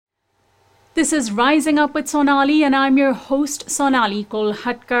This is Rising Up with Sonali, and I'm your host, Sonali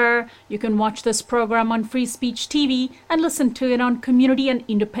Kolhatkar. You can watch this program on Free Speech TV and listen to it on community and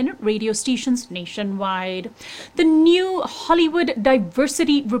independent radio stations nationwide. The new Hollywood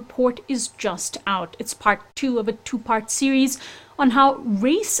Diversity Report is just out. It's part two of a two-part series on how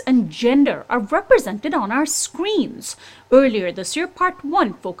race and gender are represented on our screens. Earlier this year, part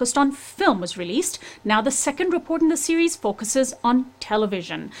one focused on film was released. Now the second report in the series focuses on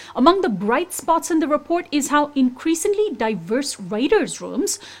television. Among the bright spots in the report is how increasingly diverse writers'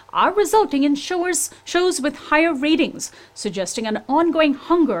 rooms are resulting in shows with higher ratings, suggesting an ongoing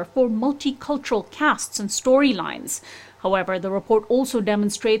hunger for multicultural casts and storylines. However, the report also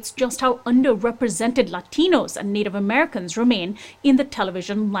demonstrates just how underrepresented Latinos and Native Americans remain in the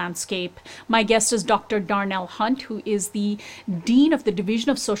television landscape. My guest is Dr. Darnell Hunt, who is the Dean of the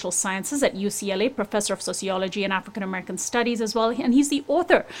Division of Social Sciences at UCLA, Professor of Sociology and African American Studies as well, and he's the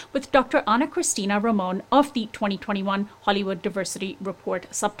author with Dr. Ana Cristina Ramon of the 2021 Hollywood Diversity Report,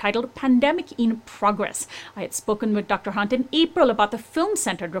 subtitled Pandemic in Progress. I had spoken with Dr. Hunt in April about the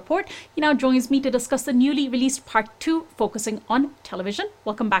film-centered report. He now joins me to discuss the newly released Part 2, focusing on television.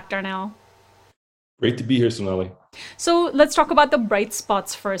 Welcome back, Darnell. Great to be here, Sonali. So let's talk about the bright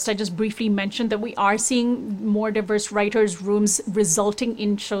spots first. I just briefly mentioned that we are seeing more diverse writers' rooms resulting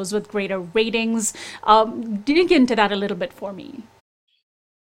in shows with greater ratings. Dig into that a little bit for me.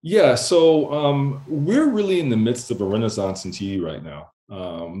 Yeah, so we're really in the midst of a renaissance in TV right now.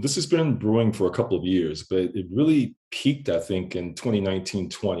 This has been brewing for a couple of years, but it really peaked, I think, in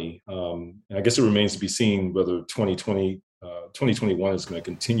 2019-20. And I guess it remains to be seen whether 2021 is going to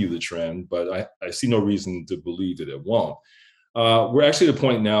continue the trend, but I see no reason to believe that it won't. We're actually at a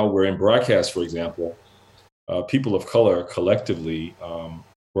point now where in broadcast, for example, people of color collectively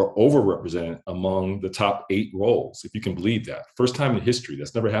were overrepresented among the top 8 roles, if you can believe that. First time in history,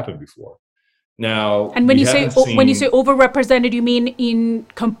 that's never happened before. Now, and when you say overrepresented, you mean in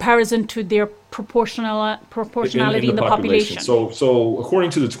comparison to their proportionality in the population. So according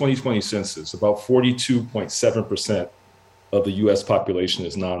to the 2020 census, about 42.7% of the U.S. population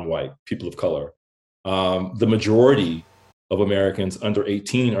is non-white, people of color. The majority of Americans under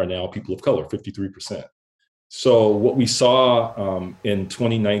 18 are now people of color, 53%. So what we saw in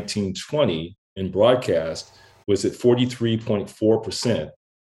 2019-20 in broadcast was that 43.4%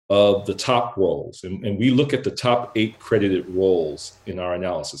 of the top roles, and we look at the top 8 credited roles in our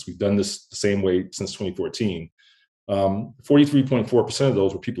analysis. We've done this the same way since 2014. 43.4% of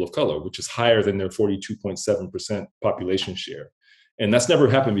those were people of color, which is higher than their 42.7% population share. And that's never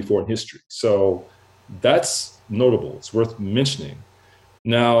happened before in history. So that's notable. It's worth mentioning.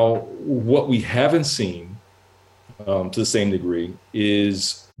 Now, what we haven't seen to the same degree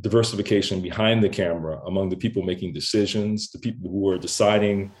is diversification behind the camera among the people making decisions, the people who are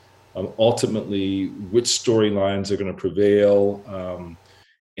deciding ultimately which storylines are going to prevail.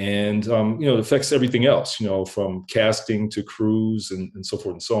 And it affects everything else, from casting to crews and so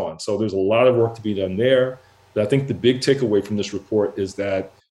forth and so on. So there's a lot of work to be done there. But I think the big takeaway from this report is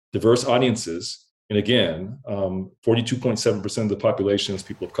that diverse audiences, and again, 42.7% of the population is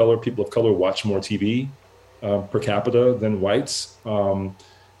people of color. People of color watch more TV per capita than whites.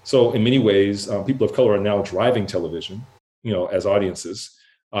 So in many ways, people of color are now driving television, as audiences.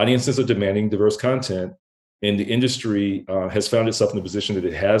 Audiences are demanding diverse content, and the industry has found itself in a position that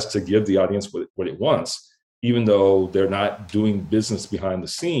it has to give the audience what it wants, even though they're not doing business behind the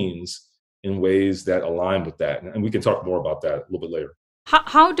scenes in ways that align with that. And we can talk more about that a little bit later.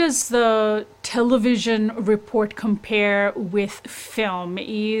 How does the television report compare with film?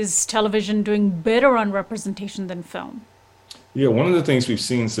 Is television doing better on representation than film? Yeah, one of the things we've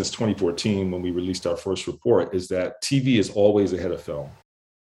seen since 2014 when we released our first report is that TV is always ahead of film.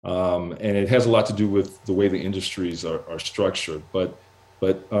 And it has a lot to do with the way the industries are structured. But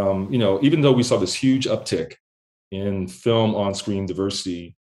even though we saw this huge uptick in film on-screen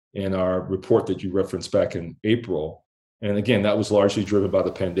diversity in our report that you referenced back in April, and again, that was largely driven by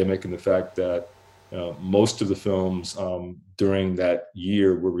the pandemic and the fact that most of the films during that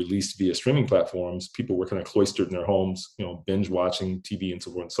year were released via streaming platforms. People were kind of cloistered in their homes, binge watching TV and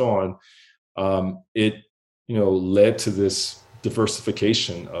so forth and so on. It led to this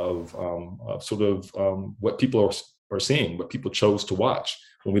diversification of what people are seeing, what people chose to watch.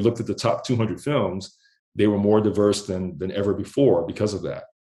 When we looked at the top 200 films, they were more diverse than ever before because of that.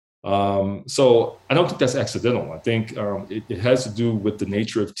 So I don't think that's accidental. I think it has to do with the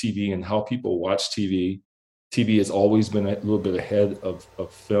nature of TV and how people watch TV. TV has always been a little bit ahead of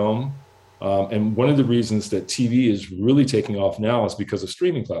film. And one of the reasons that TV is really taking off now is because of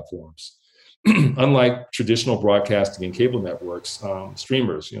streaming platforms. unlike traditional broadcasting and cable networks,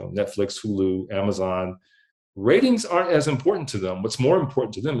 streamers, Netflix, Hulu, Amazon, ratings aren't as important to them. What's more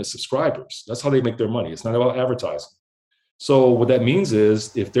important to them is subscribers. That's how they make their money. It's not about advertising. So what that means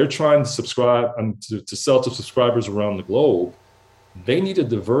is if they're trying to subscribe to sell to subscribers around the globe, they need a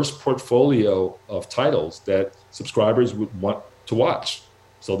diverse portfolio of titles that subscribers would want to watch.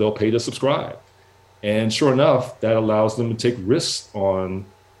 So they'll pay to subscribe. And sure enough, that allows them to take risks on,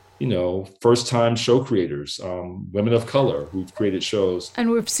 first-time show creators, women of color who've created shows. And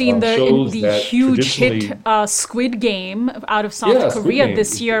we've seen the huge hit Squid Game out of South Korea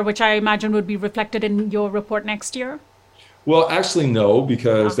this year, which I imagine would be reflected in your report next year. Well, actually, no,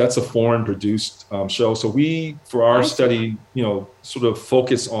 because that's a foreign-produced show. So we, for our study, sort of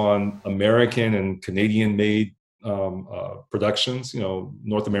focus on American and Canadian-made productions,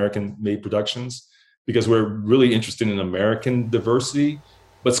 North American-made productions, because we're really interested in American diversity.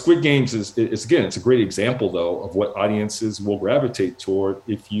 But Squid Games is again, it's a great example, though, of what audiences will gravitate toward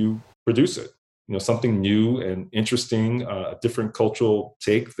if you produce it. Something new and interesting, a different cultural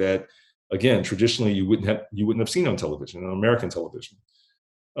take that, again, traditionally you wouldn't have seen on television, on American television.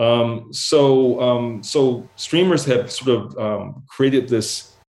 So streamers have sort of created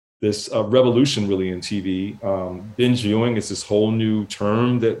this revolution really in TV. Binge viewing is this whole new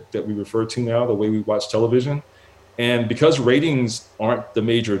term that we refer to now, the way we watch television. And because ratings aren't the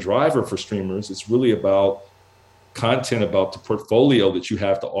major driver for streamers, it's really about content, about the portfolio that you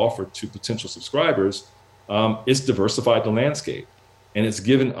have to offer to potential subscribers. It's diversified the landscape. And it's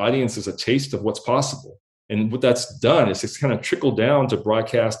given audiences a taste of what's possible. And what that's done is it's kind of trickled down to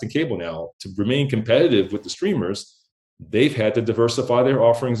broadcast and cable now. To remain competitive with the streamers, they've had to diversify their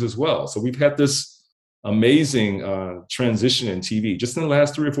offerings as well. So we've had this amazing transition in TV just in the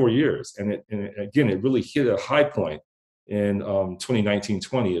last 3 or 4 years. And it really hit a high point in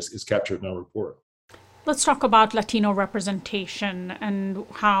 2019-20 is captured in our report. Let's talk about Latino representation and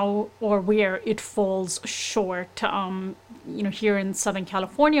how or where it falls short. Here in Southern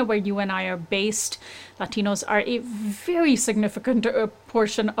California, where you and I are based, Latinos are a very significant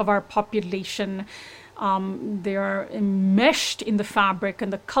portion of our population. They are enmeshed in the fabric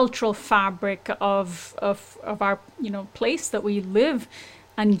and the cultural fabric of our place that we live,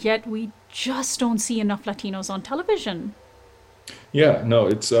 and yet we just don't see enough Latinos on television. Yeah, no,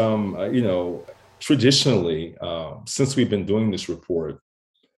 it's traditionally, since we've been doing this report,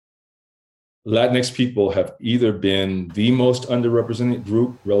 Latinx people have either been the most underrepresented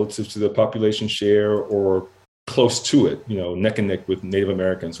group relative to the population share or close to it, neck and neck with Native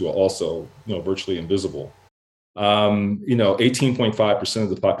Americans, who are also, virtually invisible. 18.5% of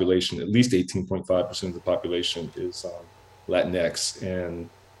the population, at least 18.5% of the population is Latinx.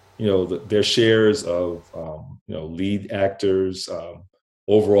 And, their shares of, lead actors,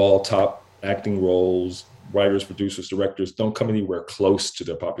 overall top acting roles, writers, producers, directors don't come anywhere close to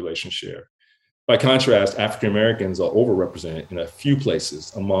their population share. By contrast, African Americans are overrepresented in a few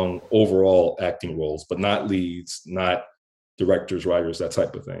places among overall acting roles, but not leads, not directors, writers, that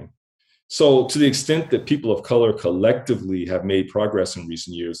type of thing. So to the extent that people of color collectively have made progress in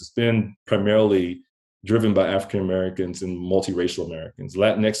recent years, it's been primarily driven by African Americans and multiracial Americans.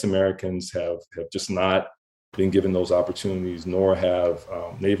 Latinx Americans have just not been given those opportunities, nor have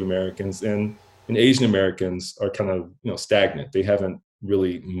Native Americans, and Asian Americans are kind of stagnant. They haven't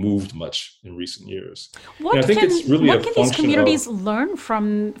really moved much in recent years. What can these communities learn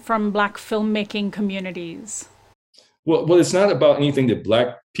from Black filmmaking communities? Well, it's not about anything that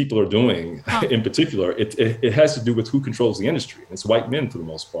Black people are doing in particular. It has to do with who controls the industry. It's white men for the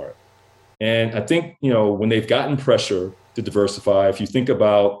most part. And I think, when they've gotten pressure to diversify, if you think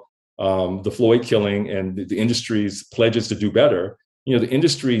about the Floyd killing and the industry's pledges to do better, the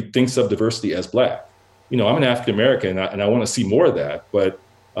industry thinks of diversity as Black. I'm an African American and I want to see more of that. But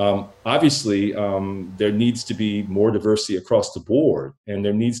obviously, there needs to be more diversity across the board. And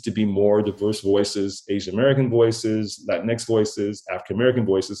there needs to be more diverse voices, Asian American voices, Latinx voices, African American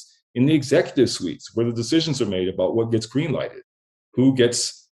voices in the executive suites where the decisions are made about what gets greenlighted, who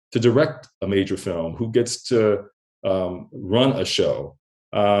gets to direct a major film, who gets to run a show.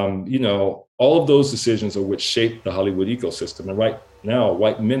 All of those decisions are what shape the Hollywood ecosystem. And right now,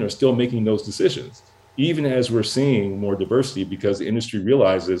 white men are still making those decisions, even as we're seeing more diversity, because the industry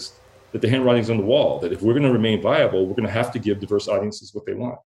realizes that the handwriting's on the wall, that if we're going to remain viable, we're going to have to give diverse audiences what they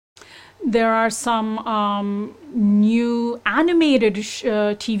want. There are some new animated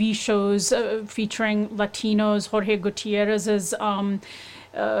TV shows featuring Latinos. Jorge Gutierrez's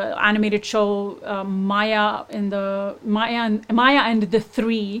animated show Maya and the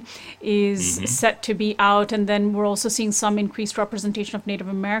Three is set to be out, and then we're also seeing some increased representation of Native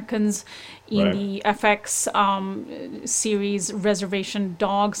Americans in the FX series Reservation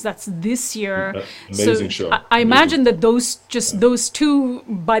Dogs. That's this year. Amazing show. I imagine that those two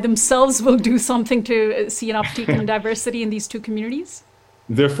by themselves will do something to see an uptick in diversity in these two communities.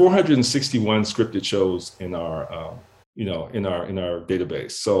 There are 461 scripted shows in our in our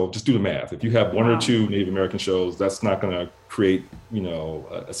database. So just do the math. If you have one or two Native American shows, that's not going to create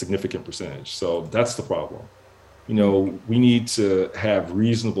a significant percentage. So that's the problem. We need to have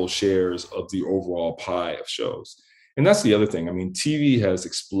reasonable shares of the overall pie of shows. And that's the other thing. I mean, TV has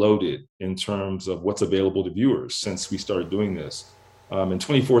exploded in terms of what's available to viewers since we started doing this. In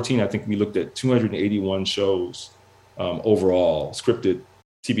 2014, I think we looked at 281 shows overall, scripted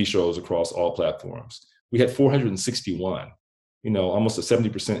TV shows across all platforms. We had 461, almost a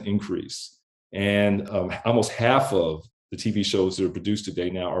 70% increase. And almost half of the TV shows that are produced today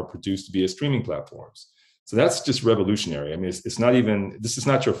now are produced via streaming platforms. So that's just revolutionary. I mean, this is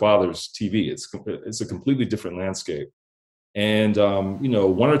not your father's TV. It's a completely different landscape. And,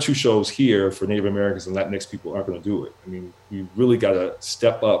 one or two shows here for Native Americans and Latinx people aren't going to do it. I mean, we really got to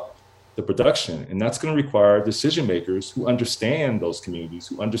step up the production, and that's going to require decision makers who understand those communities,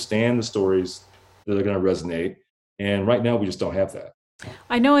 who understand the stories that are going to resonate. And right now, we just don't have that.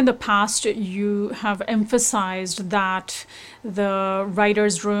 I know in the past you have emphasized that the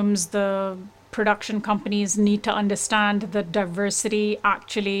writers' rooms, the production companies need to understand that diversity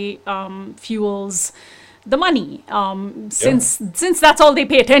actually fuels the money, since that's all they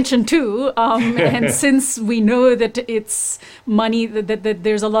pay attention to, and since we know that it's money, that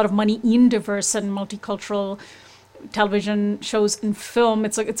there's a lot of money in diverse and multicultural television shows and film,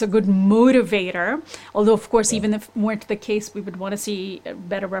 it's a good motivator. Although, of course, even if it weren't the case, we would want to see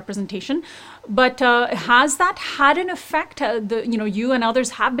better representation. But has that had an effect? You and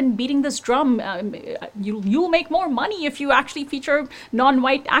others have been beating this drum. You'll make more money if you actually feature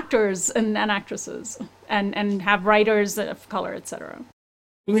non-white actors and actresses, and have writers of color, etc.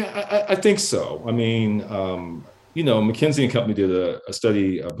 Yeah, I think so. I mean, McKinsey and Company did a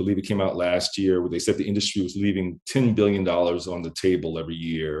study, I believe it came out last year, where they said the industry was leaving $10 billion on the table every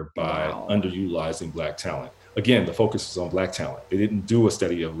year by underutilizing Black talent. Again, the focus is on Black talent. They didn't do a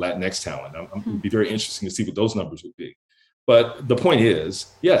study of Latinx talent. It would be very interesting to see what those numbers would be. But the point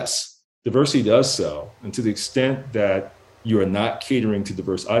is, yes, diversity does sell. And to the extent that you are not catering to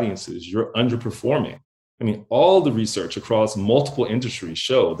diverse audiences, you're underperforming. I mean, all the research across multiple industries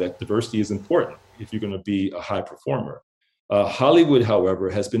show that diversity is important if you're going to be a high performer. Hollywood, however,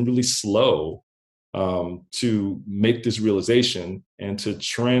 has been really slow to make this realization and to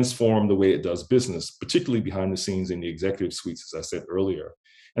transform the way it does business, particularly behind the scenes in the executive suites, as I said earlier.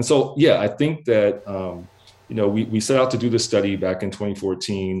 And so, I think that, we set out to do this study back in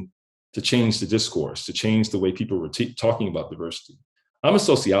 2014 to change the discourse, to change the way people were talking about diversity. I'm a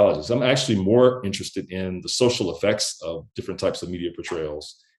sociologist. I'm actually more interested in the social effects of different types of media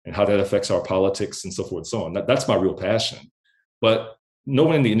portrayals and how that affects our politics and so forth and so on. That's my real passion. But no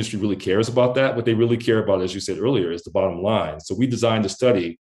one in the industry really cares about that. What they really care about, as you said earlier, is the bottom line. So we designed a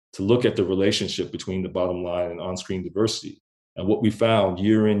study to look at the relationship between the bottom line and on-screen diversity. And what we found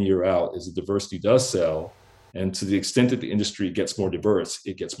year in, year out is that diversity does sell. And to the extent that the industry gets more diverse,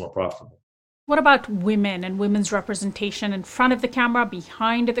 it gets more profitable. What about women and women's representation in front of the camera,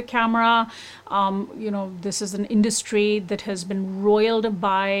 behind the camera? This is an industry that has been roiled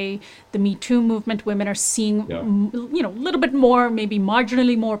by the Me Too movement. Women are seeing, a little bit more, maybe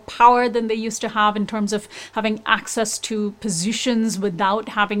marginally more power than they used to have in terms of having access to positions without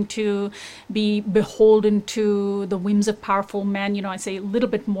having to be beholden to the whims of powerful men. I say a little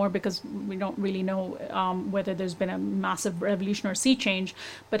bit more because we don't really know whether there's been a massive revolution or sea change.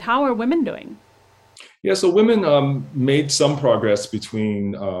 But how are women doing? Yeah, so women made some progress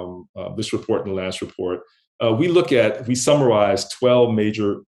between this report and the last report. We summarize 12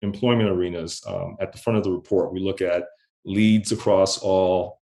 major employment arenas at the front of the report. We look at leads across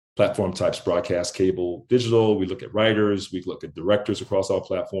all platform types, broadcast, cable, digital. We look at writers, we look at directors across all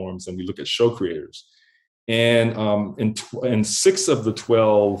platforms, and we look at show creators. And in 6 of the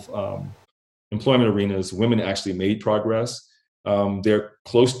 12 employment arenas, women actually made progress. They're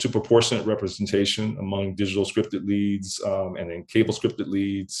close to proportionate representation among digital scripted leads and in cable scripted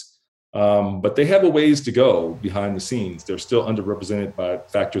leads. But they have a ways to go behind the scenes. They're still underrepresented by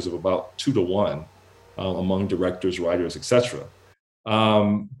factors of about 2 to 1 among directors, writers, et cetera.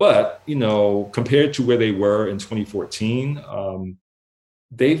 But, compared to where they were in 2014,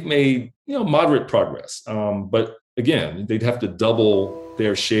 they've made, moderate progress. But again, they'd have to double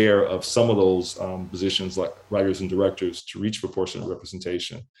their share of some of those positions like writers and directors to reach proportionate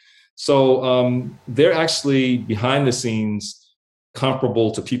representation. So they're actually behind the scenes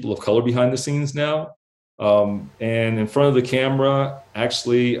comparable to people of color behind the scenes now. And in front of the camera,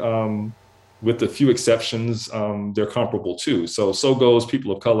 actually, with a few exceptions, they're comparable too. So goes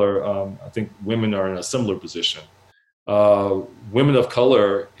people of color. I think women are in a similar position. Women of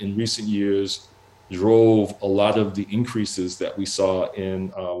color in recent years drove a lot of the increases that we saw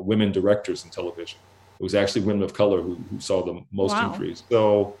in women directors in television. It was actually women of color who saw the most increase.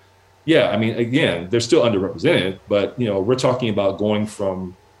 So, yeah, I mean, again, they're still underrepresented, but we're talking about going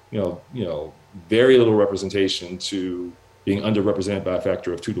from very little representation to being underrepresented by a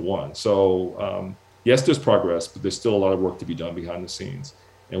factor of 2 to 1. So yes, there's progress, but there's still a lot of work to be done behind the scenes.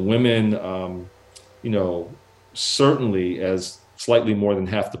 And women, certainly as slightly more than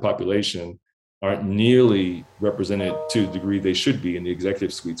half the population, aren't nearly represented to the degree they should be in the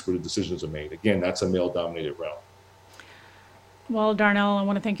executive suites where the decisions are made. Again, that's a male-dominated realm. Well, Darnell, I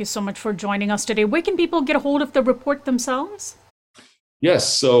want to thank you so much for joining us today. Where can people get a hold of the report themselves? Yes,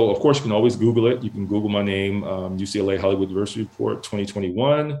 so of course you can always Google it. You can Google my name, UCLA Hollywood Diversity Report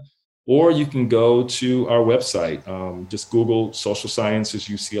 2021, or you can go to our website. Just Google Social Sciences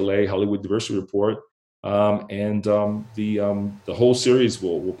UCLA Hollywood Diversity Report, and the whole series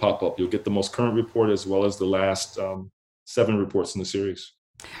will pop up. You'll get the most current report as well as the last 7 reports in the series.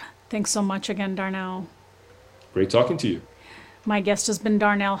 Thanks so much again, Darnell. Great talking to you. My guest has been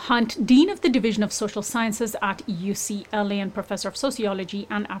Darnell Hunt, Dean of the Division of Social Sciences at UCLA and Professor of Sociology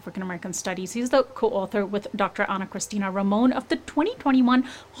and African American Studies. He's the co-author with Dr. Ana Cristina Ramon of the 2021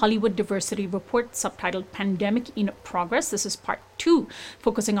 Hollywood Diversity Report, subtitled Pandemic in Progress. This is part 2,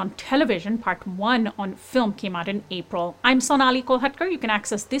 focusing on television. Part 1 on film came out in April. I'm Sonali Kolhatkar. You can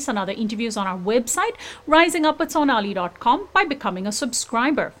access this and other interviews on our website, risingupwithsonali.com, by becoming a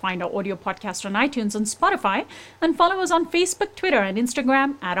subscriber. Find our audio podcast on iTunes and Spotify, and follow us on Facebook, Twitter, and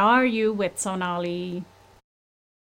Instagram at RU with Sonali.